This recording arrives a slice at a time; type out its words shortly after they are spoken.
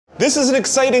This is an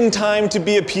exciting time to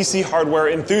be a PC hardware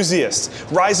enthusiast.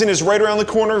 Ryzen is right around the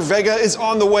corner, Vega is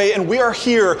on the way, and we are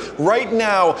here right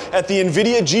now at the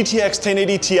Nvidia GTX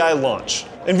 1080 Ti launch.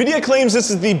 Nvidia claims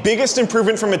this is the biggest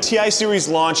improvement from a Ti series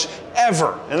launch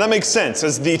ever, and that makes sense,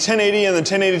 as the 1080 and the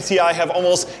 1080 Ti have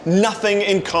almost nothing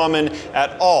in common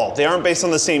at all. They aren't based on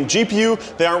the same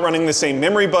GPU, they aren't running the same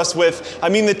memory bus width. I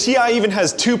mean, the Ti even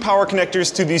has 2 power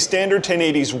connectors to the standard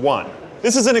 1080's 1.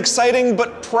 This is an exciting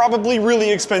but probably really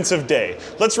expensive day.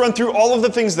 Let's run through all of the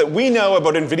things that we know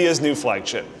about Nvidia's new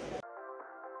flagship.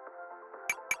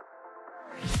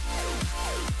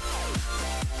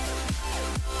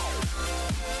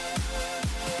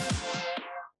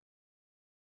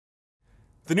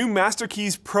 The new Master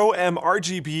Keys Pro M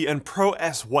RGB and Pro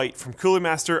S White from Cooler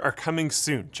Master are coming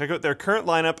soon. Check out their current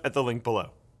lineup at the link below.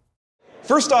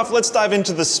 First off, let's dive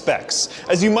into the specs.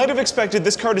 As you might have expected,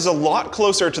 this card is a lot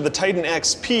closer to the Titan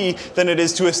XP than it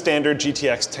is to a standard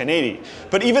GTX 1080.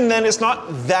 But even then, it's not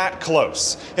that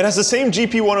close. It has the same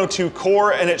GP102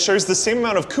 core, and it shares the same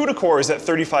amount of CUDA cores at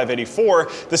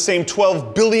 3584, the same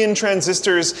 12 billion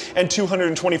transistors, and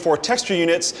 224 texture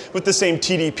units with the same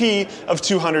TDP of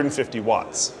 250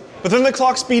 watts. But then the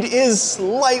clock speed is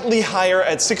slightly higher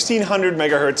at 1600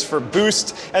 MHz for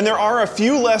boost, and there are a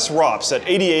few less ROPs at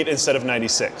 88 instead of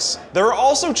 96. There are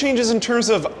also changes in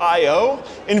terms of I/O.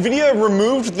 Nvidia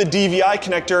removed the DVI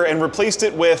connector and replaced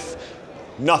it with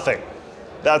nothing.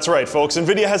 That's right, folks.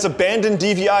 Nvidia has abandoned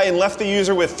DVI and left the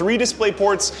user with 3 display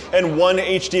ports and 1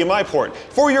 HDMI port.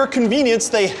 For your convenience,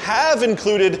 they have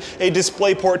included a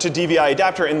display port to DVI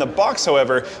adapter in the box,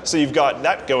 however, so you've got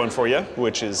that going for you,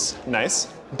 which is nice.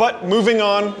 But moving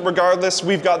on, regardless,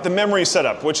 we've got the memory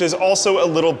setup, which is also a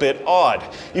little bit odd.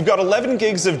 You've got 11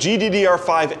 gigs of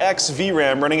GDDR5X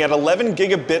VRAM running at 11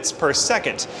 gigabits per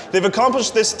second. They've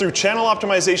accomplished this through channel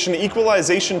optimization,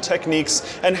 equalization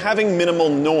techniques, and having minimal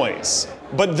noise.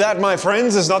 But that, my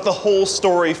friends, is not the whole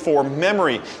story for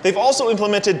memory. They've also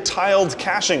implemented tiled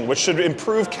caching, which should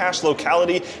improve cache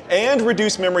locality and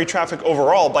reduce memory traffic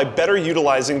overall by better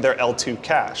utilizing their L2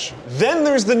 cache. Then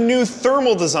there's the new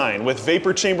thermal design with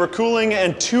vapor chamber cooling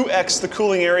and 2x the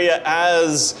cooling area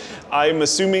as, I'm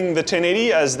assuming, the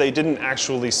 1080, as they didn't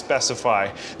actually specify.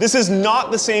 This is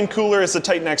not the same cooler as the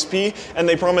Titan XP, and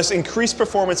they promise increased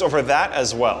performance over that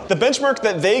as well. The benchmark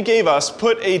that they gave us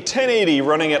put a 1080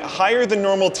 running at higher than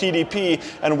normal TDP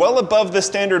and well above the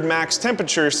standard max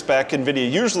temperature spec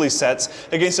Nvidia usually sets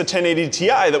against a 1080 Ti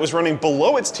that was running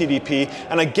below its TDP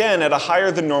and again at a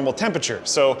higher than normal temperature.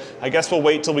 So I guess we'll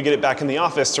wait till we get it back in the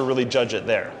office to really judge it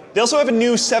there. They also have a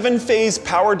new 7-phase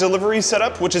power delivery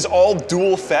setup, which is all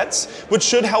dual FETs, which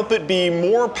should help it be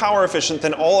more power efficient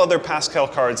than all other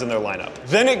PASCAL cards in their lineup.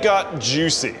 Then it got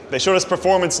juicy. They showed us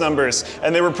performance numbers,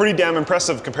 and they were pretty damn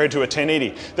impressive compared to a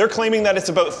 1080. They're claiming that it's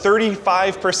about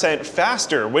 35%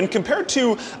 faster when compared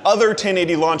to other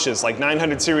 1080 launches like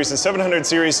 900 series and 700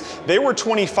 series. They were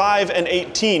 25 and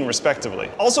 18 respectively.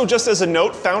 Also, just as a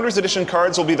note, Founders Edition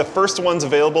cards will be the first ones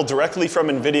available directly from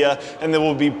Nvidia, and they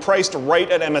will be priced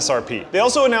right at MSRP. They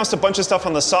also announced a bunch of stuff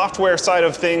on the software side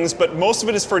of things, but most of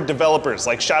it is for developers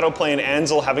like SHADOWPLAY and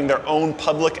Ansel having their own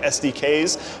public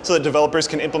SDKs so that developers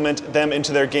can implement them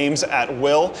into their games at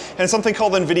will, and something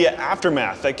called Nvidia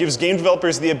Aftermath that gives game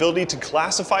developers the ability to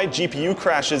classify GPU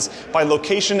crashes by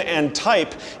location and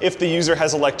type if the user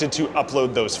has elected to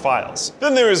upload those files.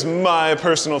 Then there is my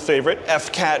personal favorite,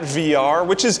 FCAT VR,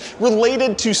 which is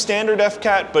related to standard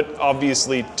FCAT, but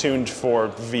obviously tuned for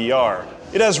VR.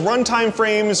 It has runtime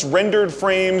frames, rendered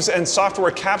frames, and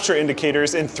software capture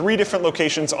indicators in 3 different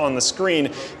locations on the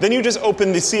screen. Then you just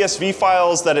open the CSV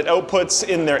files that it outputs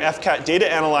in their FCAT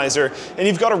data analyzer, and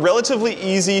you've got a relatively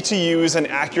easy to use and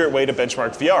accurate way to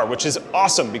benchmark VR, which is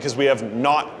awesome because we have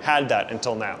not had that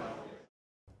until now.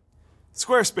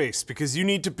 Squarespace, because you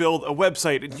need to build a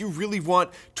website and you really want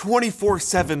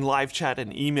 24/7 live chat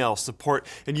and email support,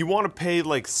 and you want to pay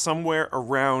like somewhere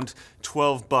around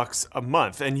 $12 a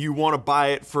month, and you want to buy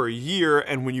it for a year,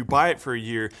 and when you buy it for a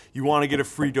year, you want to get a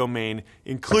free domain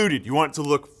included. You want it to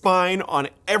look fine on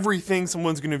everything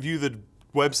someone's going to view the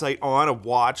website on, a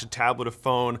watch, a tablet, a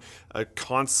phone, a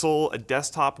console, a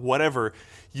desktop, whatever.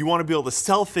 You want to be able to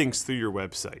sell things through your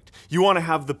website. You want to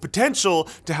have the potential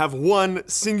to have one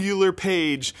singular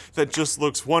page that just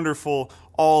looks wonderful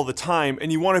all the time,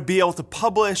 and you want to be able to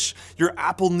publish your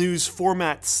Apple News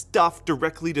format stuff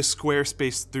directly to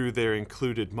Squarespace through their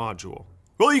included module.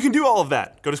 Well, you can do all of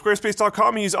that. Go to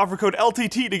squarespace.com and use offer code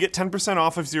LTT to get 10%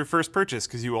 off of your first purchase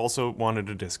because you also wanted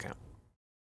a discount.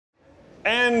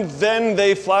 And then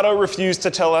they flat out refused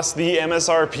to tell us the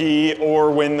MSRP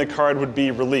or when the card would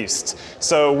be released.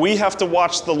 So we have to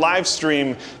watch the live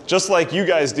stream just like you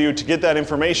guys do to get that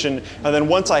information. And then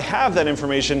once I have that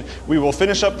information, we will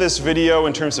finish up this video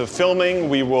in terms of filming.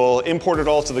 We will import it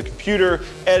all to the computer,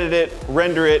 edit it,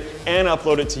 render it, and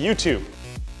upload it to YouTube.